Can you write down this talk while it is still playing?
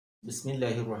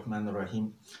बिस्मिल्लाहिर्रहमानिर्रहीम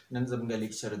नन जमगा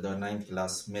lecture the 9th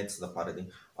class maths the पारे दे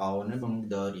او نن موږ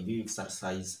د ریویو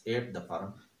ایکسرسایز 8 د پاره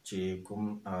چې کوم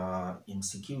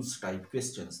MCQs ټایپ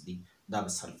کوېسچنز دي دا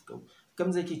به سولف کوو کوم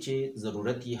ځای کې چې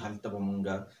ضرورت یې هلته به موږ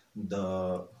د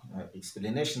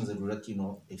ایکسپلینیشن ضرورت یې نو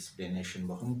ایکسپلینیشن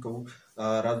به هم کوو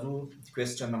راځو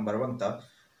کوېسچن نمبر 1 ته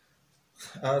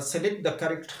select the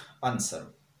correct answer.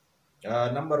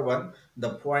 Number 1, the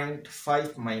point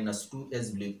 5 minus 2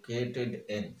 is located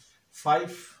in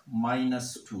 5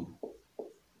 minus 2.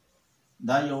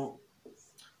 دا یو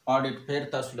اډیټ پیر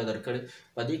تاسو له درکړی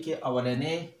په دې کې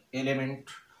اولنې الیمنٹ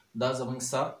دا زموږ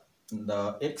سره د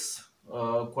ایکس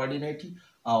کوارډینیټ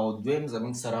او دویم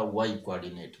زموږ سره وای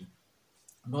کوارډینیټ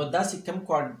نو داسې کوم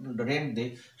کوارډینیټ دی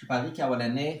چې په دې کې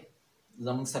اولنې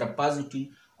زموږ سره پازیټیو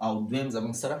او دویم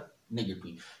زموږ سره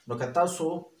نیگیټیو نو که تاسو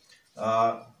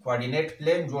کوارډینیټ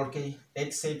پلین جوړ کړئ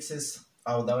ایکس ایکسس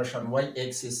او دا شان وای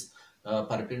ایکسس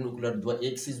پرپینډیکولر دوه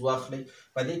ایکسس واخلئ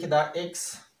په دې کې دا ایکس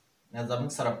زموږ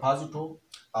سره پازیټیو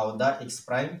او دا ایکس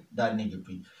پرایم دا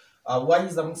نیگیټیو او وای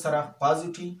زموږ سره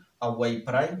پازیټیو او وای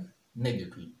پرایم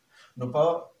نیگیټیو نو په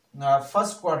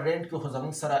فرست کوادرنټ کې خو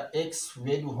زموږ سره ایکس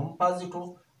ویلیو هم پازیټیو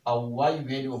او وای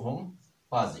ویلیو هم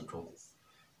پازیټیو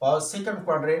په سیکنډ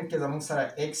کوادرنټ کې زموږ سره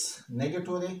ایکس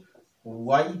نیگیټیو دی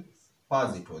وای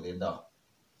پازیټیو دی دا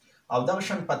او دا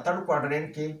شان په تھرډ کوادرنټ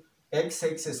کې ایکس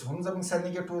ایکسس هم زموږ سره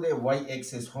نیگیټیو دی وای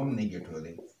ایکسس هم نیگیټیو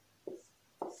دی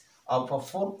او په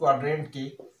فورث کوادرنټ کې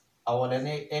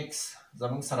اولنې ایکس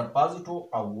زموږ سره پازیټیو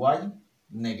او وای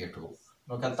نیگیټیو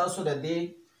نو که تاسو د دې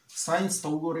ساينس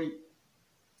ته وګورئ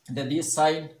د دې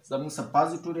ساين زموږ سره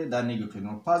پازیټیو دی دا نیگیټیو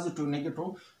نو پازیټیو نیگیټیو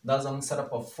دا زموږ سره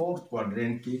په فورث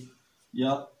کوادرنټ کې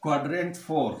یا کوادرنټ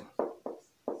 4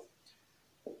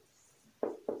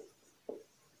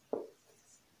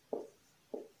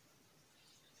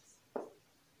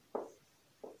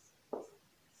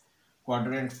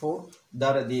 کوادرنټ 4 دا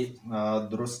د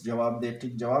درست جواب دی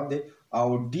ټیک جواب دی او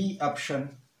डी اپشن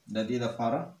د دې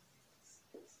لپاره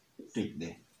ټیک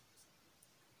دی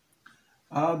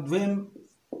دویم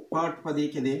پارت په دې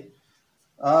کې دی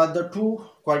the two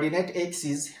coordinate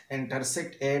axes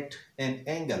intersect at an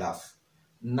angle of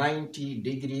 90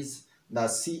 degrees دا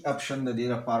C اپشن د دې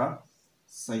لپاره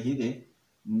صحیح دی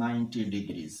 90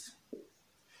 degrees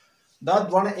دا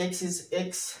دوه ایکسس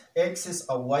ایکس ایکسس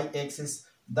او وای ایکسس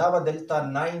دا به دلته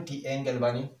 90 انګل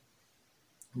باندې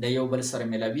د یو بل سره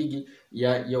ملاویږي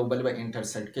یا یو بل به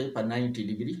انټرسیکټ کوي په 90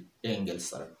 ډیګري انګل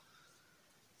سره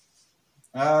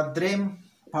دریم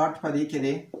پارت په دې کې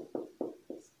دی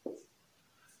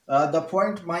the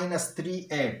point minus 3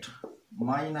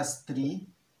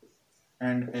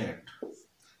 and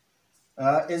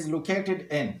 8 is located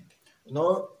in نو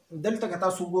دلته که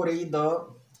تاسو ګورئ د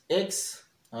x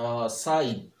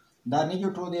ساين دا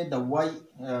نیگیټیو دی د وای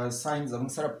ساين زموږ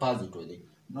سره پازیټیو دی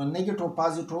نو نیگیټیو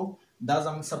پازیټیو دا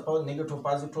زموږ سره په نیگیټیو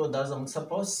پازیټیو دا زموږ سره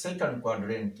په سیکنډ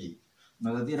کوادرنټ کې نو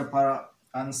د دې لپاره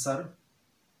انسر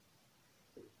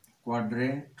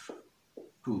کوادرنټ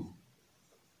 2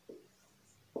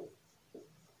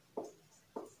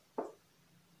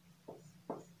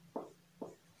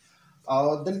 او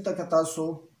دلته که تاسو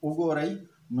وګورئ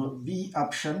نو بی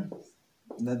اپشن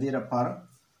د دې لپاره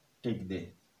ټیک دی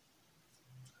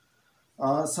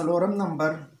Salorum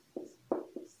number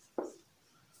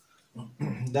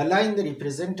the line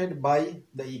represented by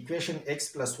the equation x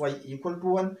plus y equal to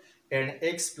 1 and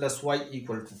x plus y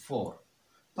equal to 4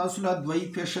 تاسو له دوه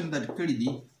equation درکړي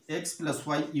دي x plus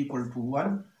y equal to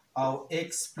 1 او x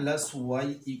plus y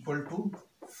equal to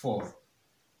 4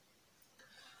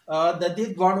 د دې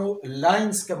دوه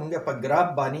لاینز کومه په ګراف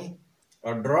باندې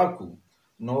ډرا کو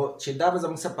نو چې دا به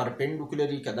زموږ سره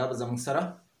پرپینډیکولري کدا به زموږ سره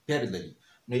پیرللی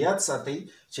نو یاد ساتئ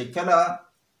چې کله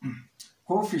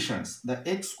کوفیشنټس د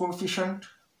x کوفیشنټ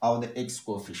او د x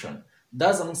کوفیشنټ دا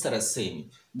زموږ سره سیم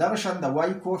دا شان د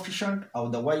y کوفیشنټ او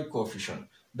د y کوفیشنټ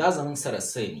دا زموږ سره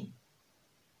سیم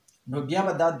نو بیا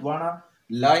به دا دوه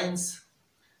لاینز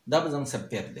دا به زموږ سره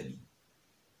پیرللی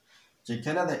چې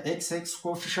کله د x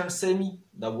کوفیشنټ سیم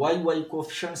د y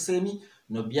کوفیشنټ سیم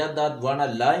نو بیا دا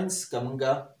دوه لاینز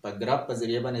کومګه په ګراف په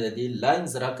ذریعہ باندې د دې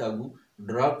لاینز راکاګو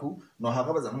ډراکو نو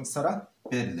هغه به زموږ سره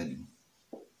پیرللی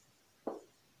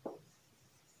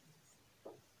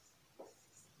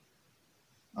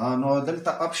نو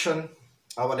دلته اپشن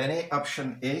اولنې اپشن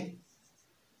A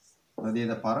د دې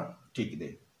لپاره ټیک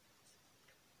دی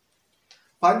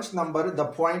punch number the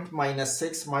point minus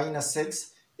 6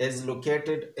 is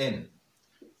located in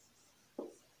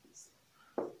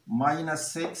minus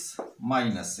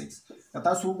 6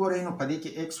 تاسو وګورئ نو په دې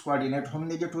کې x کوارډینیټ هم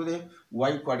نیگیټیو دی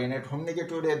y کوارډینیټ هم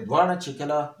نیگیټیو دی دواړه چې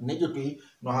کله نیگیټیو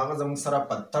نو هغه زموږ سره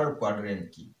په تھرډ کوادرنټ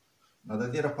کې نو د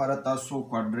دې لپاره تاسو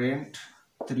کوادرنټ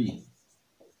 3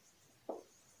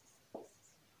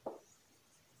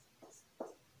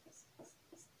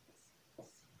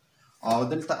 او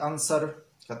دلته انسر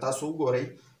که تاسو وګورئ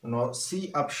نو سی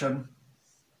اپشن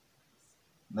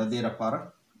د دې لپاره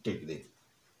ټیک دی.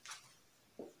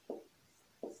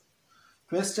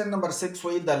 Question number 6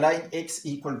 وایي the line x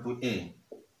equal to a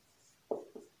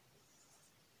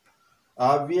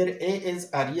where a is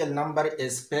a real number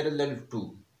is parallel to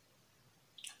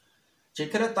چې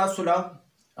کله تاسو لا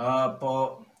په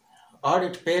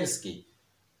اډیټ پیرز کې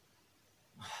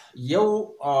یو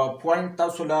پوینټ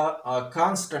تاسو لا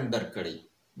کانسټنټ درکړي،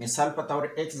 مثال په تور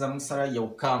x زموږ سره یو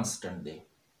کانسټنټ دی،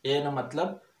 a نه مطلب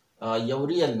یو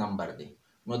ریل نمبر دی،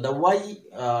 نو د y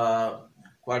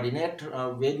کوارډینیټ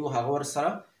ویلیو هغه ور سره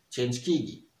چینج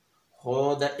کیږي، خو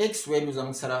د x ویلیو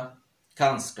زموږ سره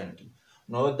کانسټنټ دی،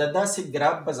 نو د داسې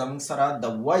ګراف به زموږ سره د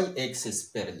y اکسس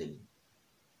پیرلل.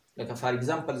 لکه فار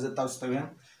ایگزامپل زه تاسو ته وایم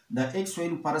د x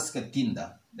ویلیو فرض کړه 3 ده،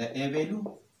 د a ویلیو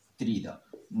 3 ده،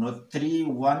 نو 3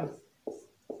 1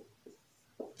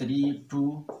 3 2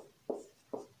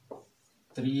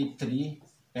 3 3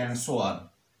 and so on.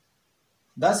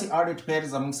 داسې اډیټ پیر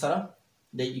زموږ سره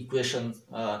د ایکویشن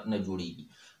نه جوړیږي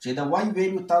چې د y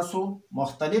ویلیو تاسو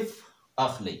مختلف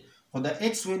اخلي، خو د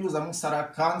x ویلیو زموږ سره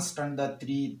کانسټنټ د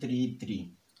 3 3 3.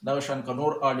 دا شان که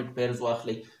نور اډیټ پیرز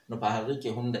واخلي نو په هغه کې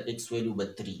هم د x ویلیو به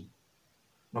 3.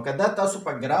 نو که دا تاسو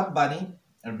په ګراف باندې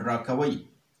ډرا کوئ،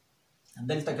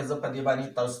 دلته که زه په دې باندې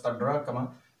تاسو ته ډرا کوم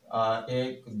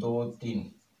 1 2 3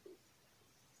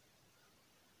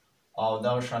 او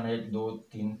دا شان 1 2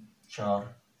 3 4،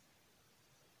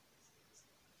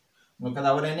 نو که دا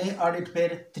اولنی اډیټ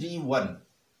پیر 3 1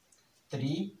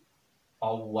 3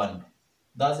 او 1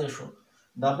 دا ځای شو،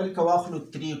 دا بل که واخلو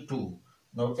 3 2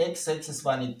 نو x اکسس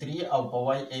باندې 3 او په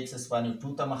y اکسس باندې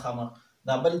 2 ته مخامخ،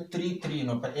 دا بل 3 3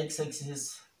 نو په x اکسس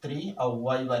 3 او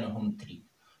y باندې هم 3.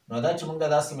 نو دا چې موږ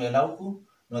داسې میلاو کړو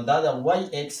نو دا د y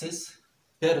اکسس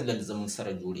پیرلل زموږ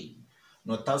سره جوړیږي،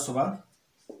 نو تاسو به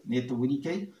دې ته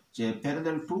ولیکئ چې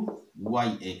پیرلل ټو y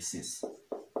اکسس،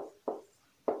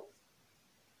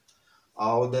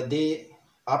 او د دې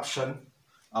اپشن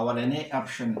اولنی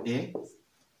اپشن A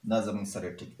دا زموږ سره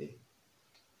ټیک دی.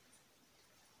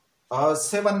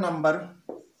 7 نمبر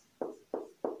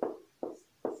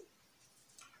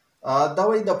دا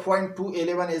وایي د پوینټ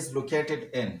 211 is located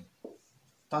in.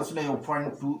 تاسو له یو پوینټ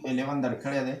 211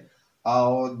 درکړی دی او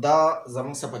دا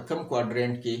زموږ سره په کوم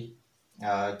کوادرنټ کې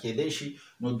کېدای شي،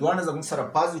 نو دواړه زموږ سره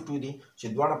پازیټیو دي، چې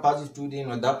دواړه پازیټیو دي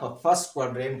نو دا په فرست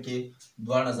کوادرنټ کې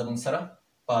دواړه زموږ سره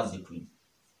پازیټیو.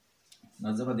 نو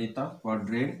زه به دې ته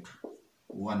کوادرنټ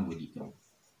 1 ولیکم.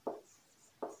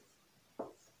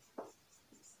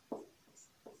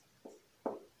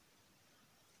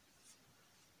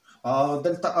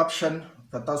 دلته اپشن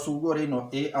که تاسو وګورئ نو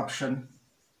A اپشن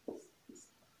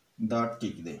دا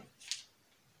ټیک دی.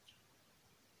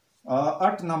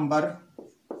 8 نمبر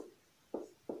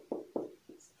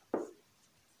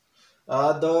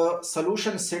the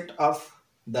solution set of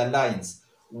the lines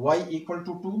y equal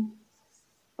to 2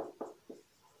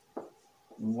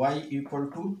 y equal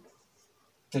to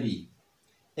 3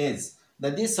 is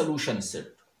the solution set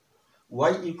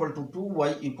y equal to 2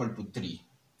 y equal to 3.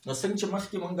 نو څنګه چې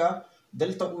مخکې مونږه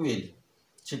دلته وویل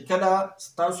چې کله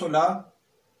ستاسو لا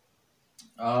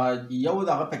یو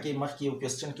دغه پکې مخکې یو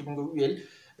کوېسچن کې مونږ وویل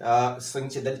څنګه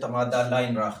چې دلته ما دا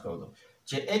لاین راښکولو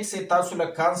چې x یې تاسو له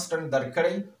کانسټنټ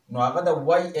درکړی نو هغه د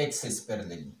y اکسس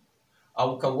پیرلل، او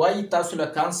که y تاسو له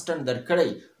کانسټنټ درکړی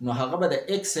نو هغه به د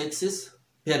x اکسس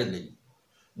پیرلل.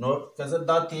 نو که زه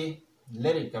دا تې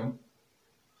لرې کړم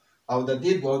او د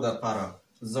دې دوو دپاره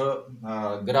زه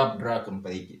ګراف ډرا کوم په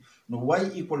دې کې، نو y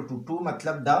equal to 2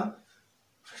 مطلب دا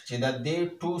چې د دې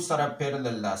 2 سره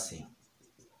پیرلل داسې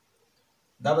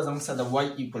دا به زموږ سره د y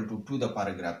equal to 2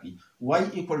 دپاره ګراف وي. y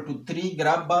equal to 3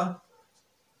 ګراف به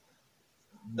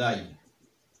دا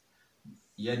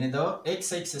یعنې د x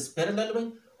اکسس پیرلل وي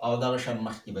او دغه شان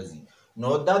مخکې به ځي، نو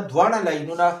دا دواړه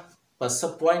لاینونه په څه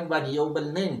پوینټ باندې یو بل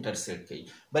نه انټرسیکټ کوي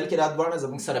بلکې دا دواړه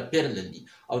زموږ سره پیرلل دي،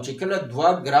 او چې کله دوه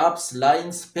ګرافس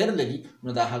لاینز پیرلل دي نو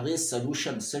د هغې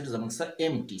سلوشن سیټ زموږ سره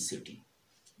امټي سیټ وي.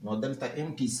 نو دلته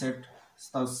امټي سیټ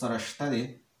ستاسو سره شته دی،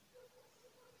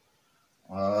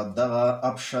 دغه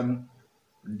اپشن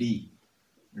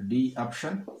ډي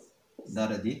اپشن دا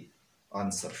د دې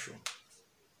آنسر شو.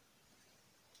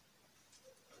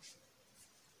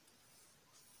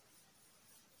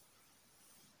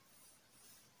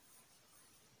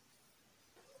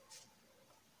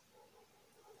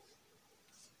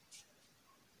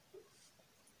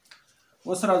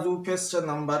 اوس راځو کوېسچن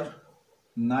نمبر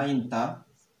 9 ته.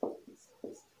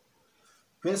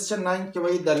 Question 9 کې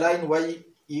وایي the line y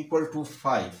equal to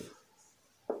 5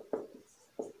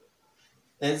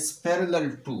 is parallel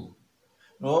to.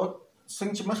 نو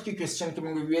څنګه چې مخکې کوېسچن کې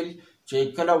موږ ویل چې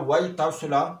کله y تاسو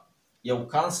له یو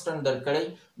کانسټنټ درکړی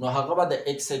نو هغه به د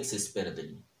x اکسس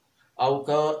پیرلل او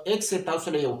که x تاسو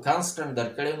له یو کانسټنټ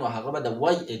درکړی نو هغه به د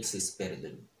y اکسس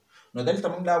پیرلل. نو دلته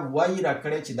موږ له y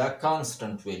راکړی چې دا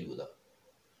کانسټنټ ویلیو ده.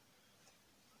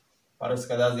 فرض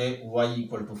کړه دا دی y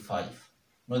equal to 5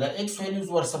 نو د x ویلیوز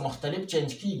ورسره مختلف چینج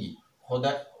کیږي خو د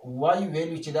y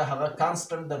ویلیو چې دا هغه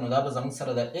کانسټنټ ده نو دا به زموږ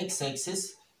سره د x اکسس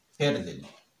پیرلل.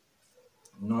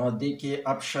 نو دې کې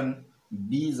اپشن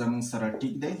بی زموږ سره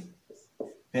ټیک دی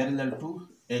parallel to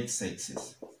x axis.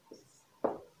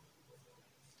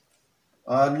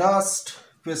 Last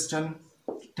question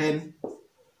 10.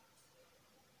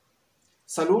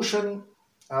 Solution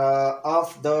of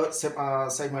the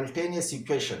simultaneous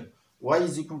equation y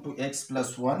is equal to x plus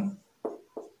 1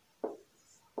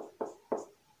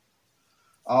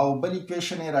 او بل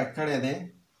equation یې راکړی دی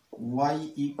y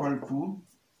equal to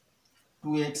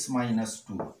 2x minus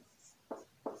 2.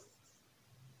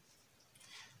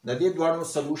 د دې دوانو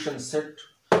سولوشن سیټ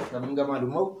موږ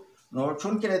معلومو. نو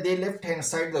چونکې د دې لیفت هاند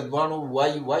ساید د دوانو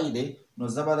y دی نو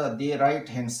زه به د دې رایټ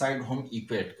هاند ساید هم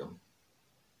ایکویټ کړم.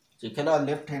 چې کله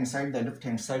لیفت هاند ساید د لیفت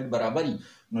هاند ساید برابري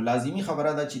نو لازمي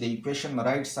خبره ده چې د ایکویشن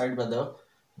رایټ ساید به د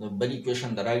بل ایکویشن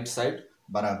د رایټ ساید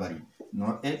برابري. نو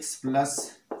x plus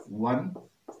 1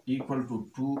 equal to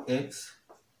 2x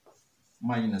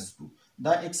minus 2.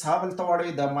 دا x هغلته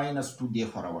واړوي دا minus 2 دې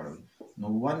خوا راواړوي نو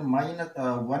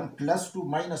 1 plus 2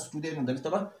 minus 2 دی نو دلته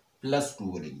به plus 2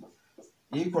 ولګي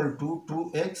equal to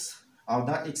 2x او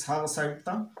دا x هغه سایډ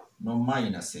ته نو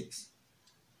minus x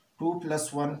 2 plus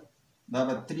 1 دا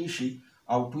به 3 شي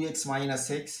او 2x minus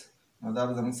x نو دا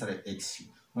به زموږ سره x شي.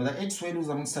 نو دا x ویلو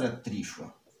زموږ سره 3 شوه.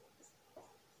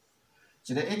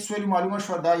 چې د x ویلو معلومه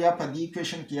شوه دا یا په دې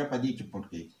ایکویشن کې یا په دې کې پټ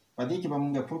کړئ. په دې کې به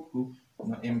موږ پټ کړو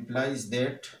نو implies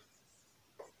that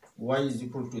y is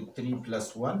equal to 3 plus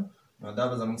 1 نو دا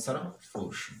به زموږ سره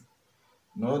 4 شي.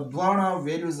 نو دواړه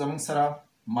ویلو زموږ سره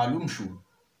معلوم شو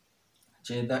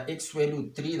چې د x ویلو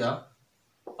 3 ده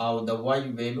او د y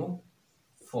ویلو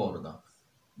 4 ده.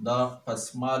 دا په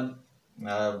سمال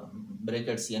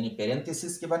بریکټس یعنی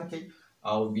پیرنتھیسس کې باندې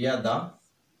او بیا دا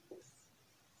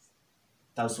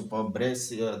تاسو په بریس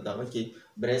دغه کې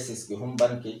بریسس کې هم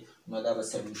باندې نو دا به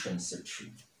سولوشن سیټ شي.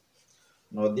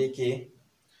 نو دې کې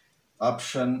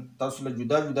اپشن تاسو له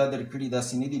جدا جدا درکړي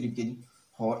داسې نه دي لیکلي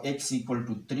خو x equal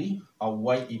to 3 او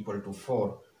y equal to 4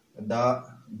 دا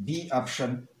بی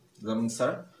اپشن زموږ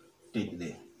سره ټیک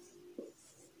دی.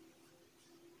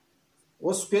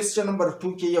 اوس کوېسچن نمبر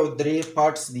 2 کې یو درې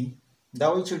پارټس دي. دا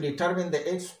وایي چې determine the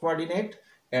x coordinate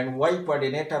and y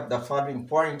coordinate of the following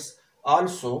points,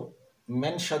 also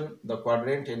mention the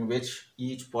quadrant in which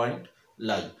each point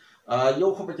lie. یو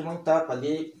خو پکې موږ ته په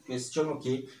دې کوېسچنو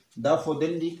کې دا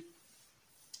ښودل دي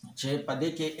چې په دې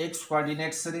کې x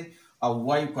کوارډینیټ څه دی او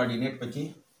y کوارډینیټ پکې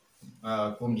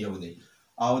کوم یو دی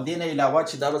او دې نه علاوه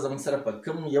چې دا به زموږ سره په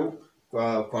کوم یو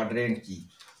کوارډرنټ کې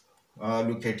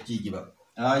لوکیټ کیږي. به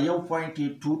یو پوینټ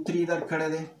 2 3 درکړی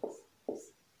دی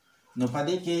نو په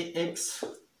دې کې x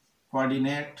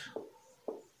کوارډینیټ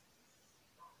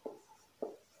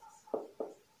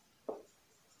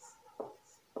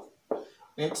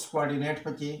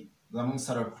پکې زموږ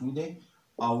سره 2 دی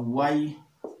او y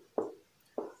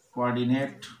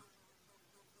کوارډینیټ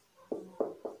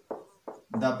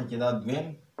دا پکې دا دویم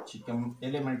چې کوم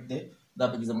الیمنٹ دی دا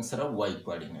پکې زموږ سره y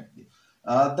کوارډینیټ دی.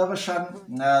 دغه شان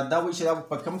دا وایي چې دا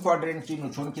په کوم کوارډرنټ کې نو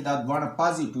چونکې دا دواړه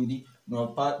پازیټیو دي نو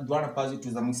دواړه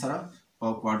پازیټیو زموږ سره په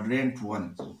کوارډرنټ 1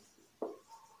 کې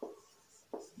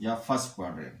یا فرست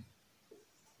کوارډرنټ.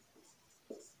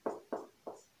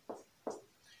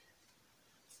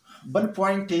 بل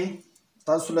پوینټ یې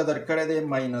تاسو له درکړی دی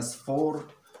 -4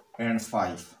 and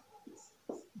 5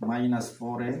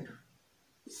 -4 and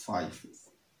 5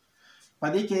 په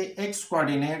دې کې x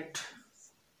کوارډینیټ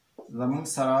زموږ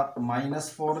سره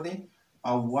 -4 دی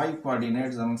او y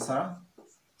کوارډینیټ زموږ سره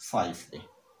 5 دی.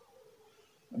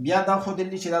 بیا دا ښودل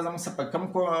دي چې دا زموږ سره په کوم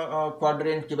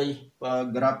کوارډرنټ کې به په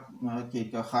ګراف کې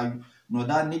ښایو نو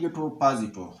دا نیګیټیو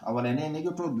پازیټیو اولنی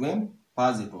نیګیټیو دویم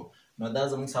پازیټیو نو دا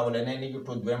زموږ سره اولنی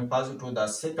نیګیټیو دویم پازیټیو دا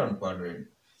سیکنډ کوارډرنټ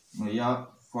نو یا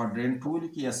کوارډرنټ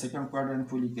ولیکئ یا سیکنډ کوارډرنټ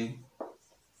ولیکئ.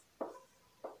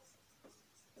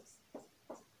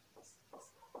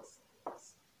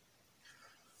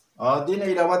 دې نه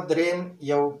علاوه دریم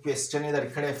یو کوېسچن یې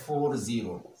درکړی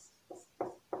 4-0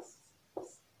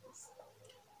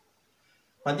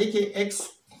 په دې کې x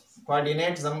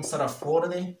کوارډینیټ زموږ سره 4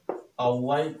 دی او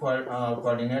y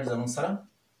کوارډینیټ زموږ سره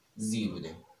 0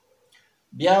 دی.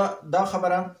 بیا دا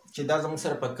خبره چې دا زموږ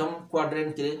سره په کم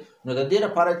کوادرنټ کې دی نو د دې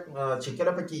لپاره چې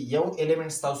کله پکې یو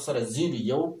الیمنټ ستاسو سره زیرو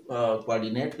یو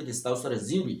کوارډینیټ پکې ستاسو سره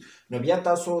زیرو وي نو بیا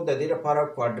تاسو د دې لپاره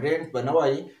کوادرنټ به نه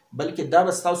وایي بلکې دا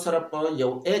به ستاسو سره په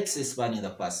یو اکسس باندې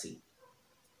د پاسي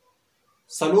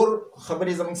څلور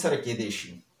خبرې زموږ سره کېدی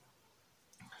شي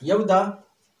یو دا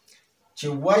چې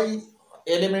وای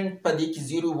الیمنټ په دې کې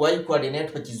زیرو وای کوارډینیټ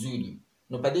پکې زیرو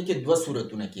نو په دې کې دوه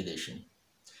صورتونه کېدی شي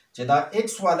چې دا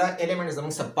ایکس والا الیمنټ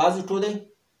زموږ سره پازیټیو دی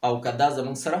او که دا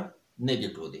زموږ سره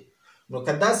نیګیټیو دی نو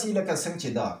که داسې لکه څنګه چې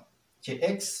دا چې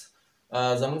ایکس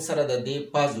زموږ سره د دې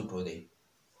پازیټیو دی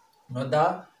نو دا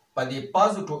په دې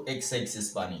پازیټیو ایکس اکسس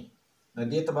باندې نو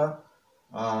دې ته به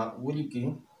ولیکو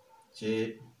چې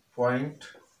پوینټ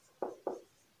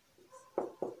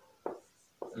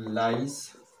lies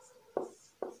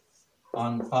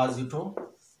on positive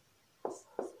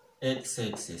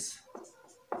x-axis.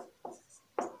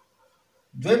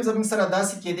 دویم زموږ سره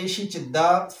داسې کېدی شي چې دا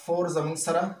 4 زموږ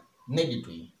سره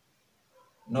نیګیټیو وي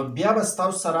نو بیا به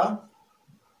ستاسو سره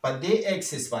په دې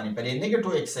اکسس باندې په دې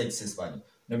نیګیټیو ایکس اکسس باندې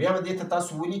نو بیا به دې ته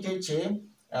تاسو ولیکئ چې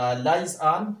لایز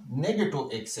آن نیګیټیو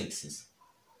ایکس اکسس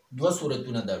دوه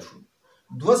صورتونه دا شو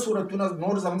دوه صورتونه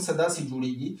نور زموږ سره داسې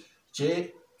جوړیږي چې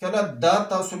کله دا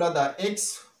تاسو له دا ایکس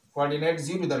کوارډینیټ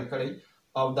 0 درکړی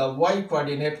او دا واي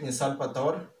کوارډینیټ مثال په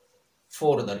تور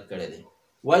 4 درکړی دی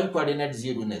واي کوارډینیټ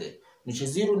 0 نه دی نو چې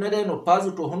 0 نه دی نو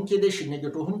پازیټیو هم کېدی شي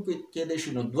نیګیټیو هم کېدی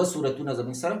شي نو دوه صورتونه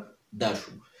زموږ سره دا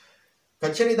شو که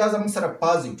چېرې دا زموږ سره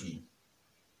پازیټیو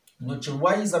نو چې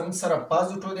واي زموږ سره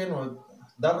پازیټیو دی نو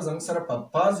دا به زموږ سره په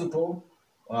پازیټیو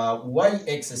واي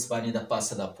اکسس باندې د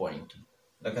پاسه دا پوینټ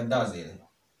لکه دا ځای دی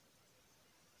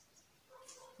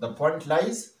The point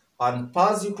lies on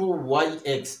positive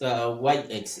y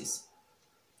axis.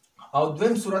 او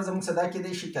دویم صورت زموږ سره دا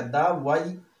کېدی شي که دا y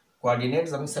کوارډینیټ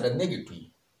زموږ سره نیګیټیو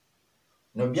وي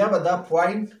نو بیا به دا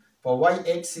پوینټ په y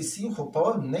اکسس وي خو په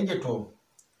نیګیټیو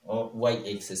y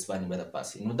اکسس باندې به د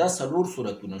پاسي نو دا څلور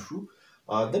صورتونه شو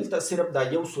دلته صرف دا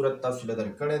یو صورت تاسو له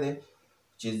درکړی دی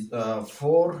چې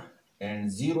 4 and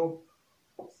 0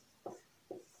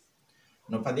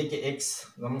 نو په دې کې x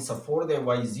زموږ سره 4 دی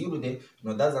y 0 دی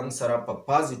نو دا زموږ سره په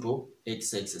پازیټیو x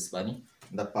اکسس باندې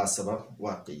د پاسه به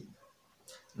واقع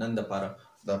نن دپاره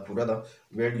دا پوره ده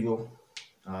ویډیو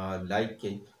لایک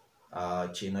کړئ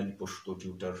چینل پښتو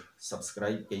ټیوټر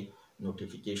سبسکرایب کړئ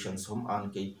نوټیفیکیشنز هم آن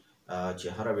کړئ چې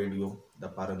هره ویډیو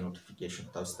دپاره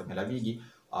نوټیفیکیشن تاسو ته ملاویږي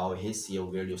او هیڅ یو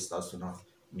ویډیو ستاسو نه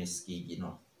مس کیږي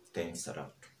نو تھینکس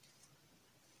الاټ